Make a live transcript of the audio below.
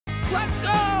Let's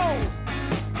go!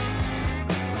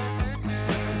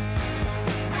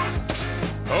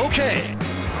 Okay.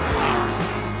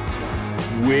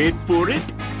 Wait for it.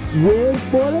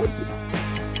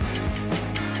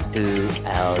 2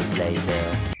 hours later.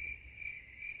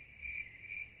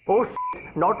 Oh,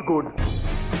 not good.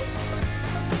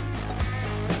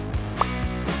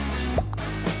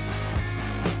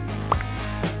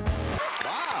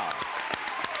 Wow.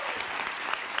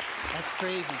 That's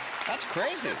crazy. That's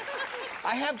crazy.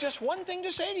 I have just one thing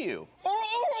to say to you.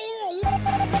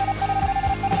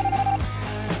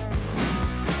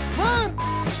 Run!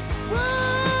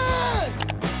 Run!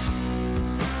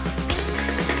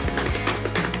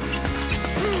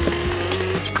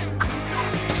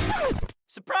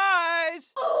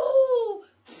 Surprise! Oh!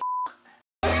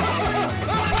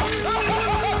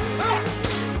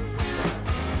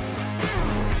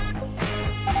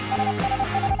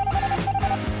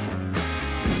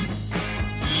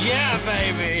 Yeah,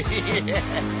 baby!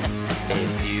 A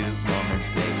few moments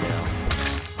later.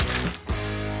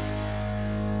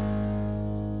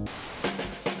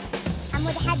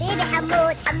 حمود حبيبي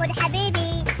حمود حمود حبيبي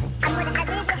حمود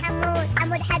حبيبي حمود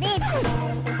حمود حبيبي.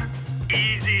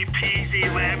 Easy peasy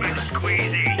lemon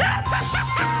squeezy.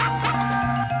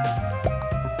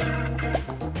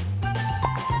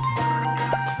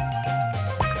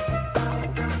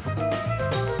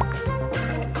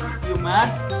 You mad?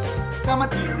 Come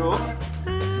at me, bro.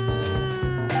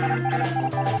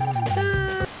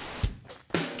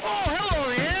 Oh, hello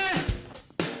there!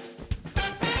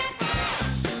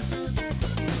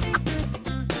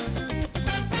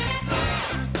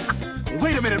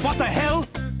 Wait a minute, what the hell?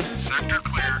 Sector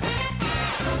clear.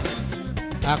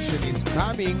 Action is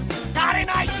coming. Got an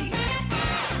idea!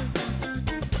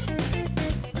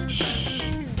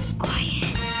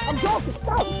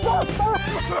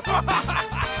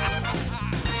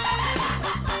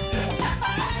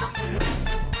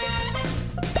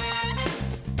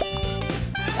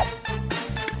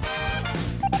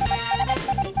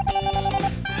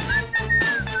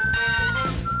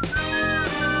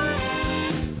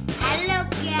 Hello,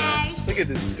 guys. Look at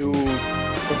this dude.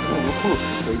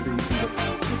 Wait till you see the.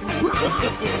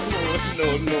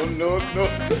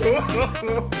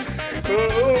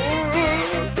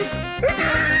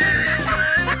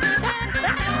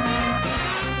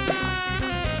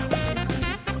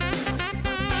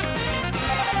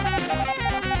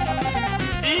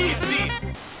 Easy!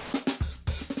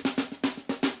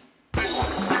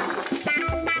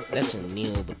 Such a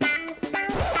noob.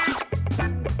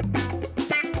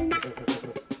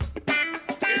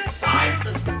 It's time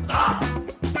to stop.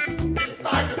 It's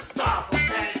time to stop,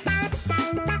 okay?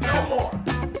 No more.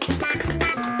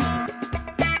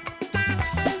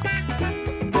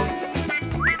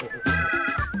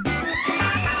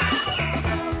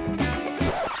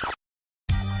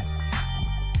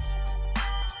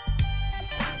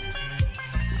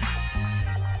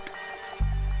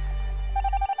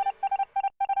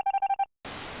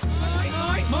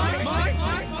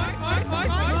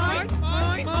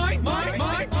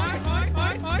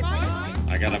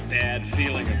 I got a bad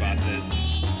feeling about this.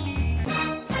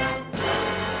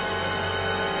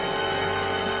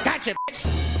 Gotcha, bitch!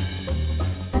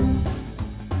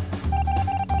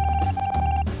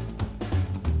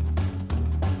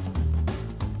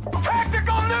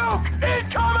 Tactical nuke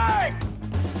incoming!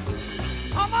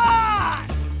 Come on!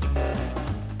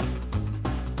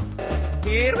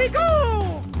 Here we go!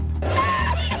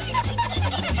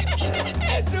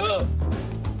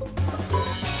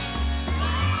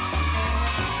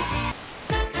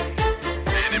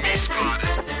 Enemy spotted.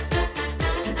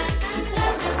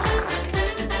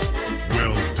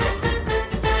 Well done.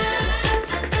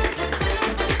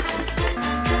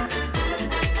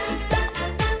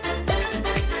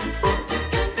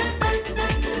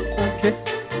 Okay.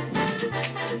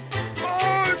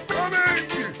 I'm coming!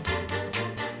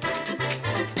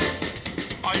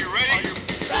 Are you ready?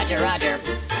 Roger, roger.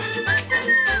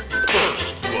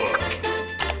 First blood.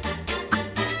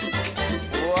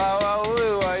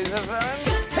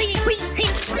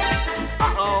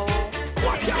 Uh-oh.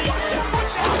 Watch out, watch out,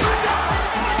 watch out, watch out!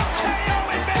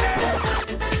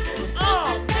 Oh,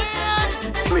 man!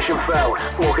 Mission failed.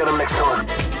 We'll get them next time.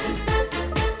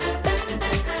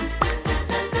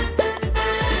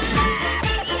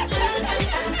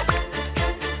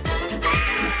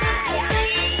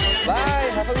 Bye.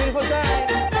 Have a beautiful time.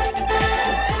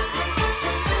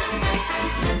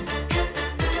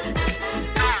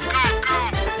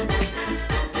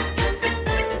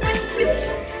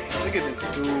 Look at this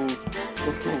dude.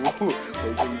 Wait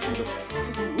till you see the.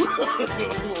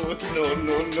 No.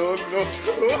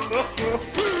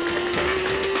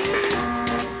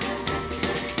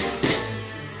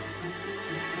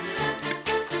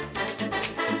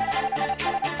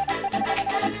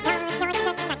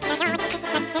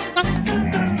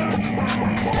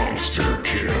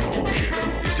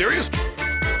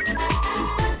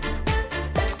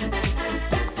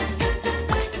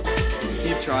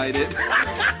 tried it.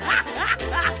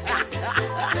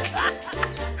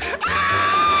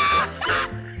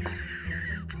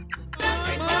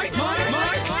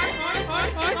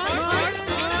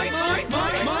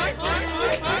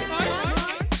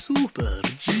 Super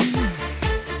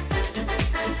genius.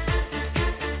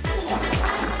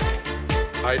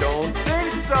 I don't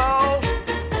think so.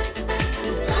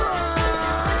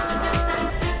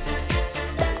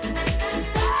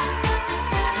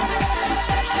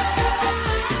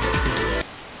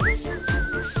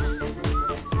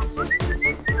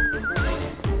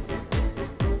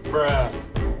 Bruh.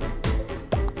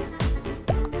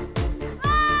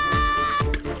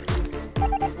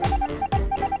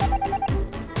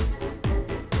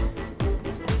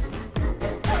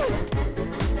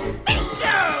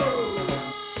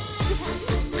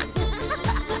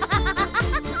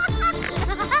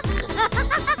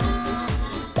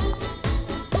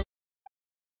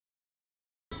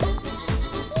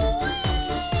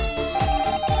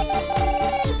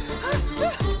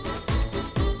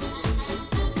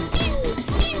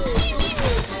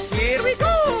 Here we go!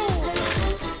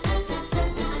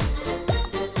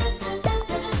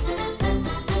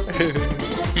 Wait a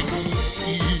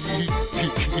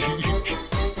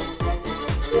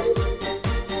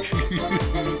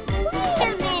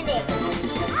minute.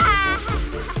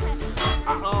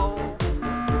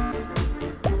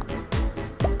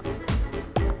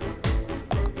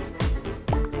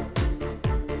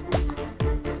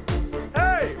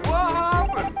 Hey, what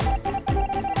happened?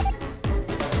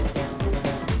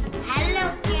 Hello,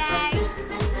 guys.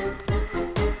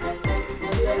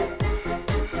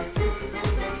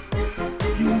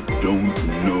 You don't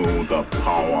know the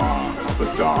power of the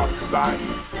dark side.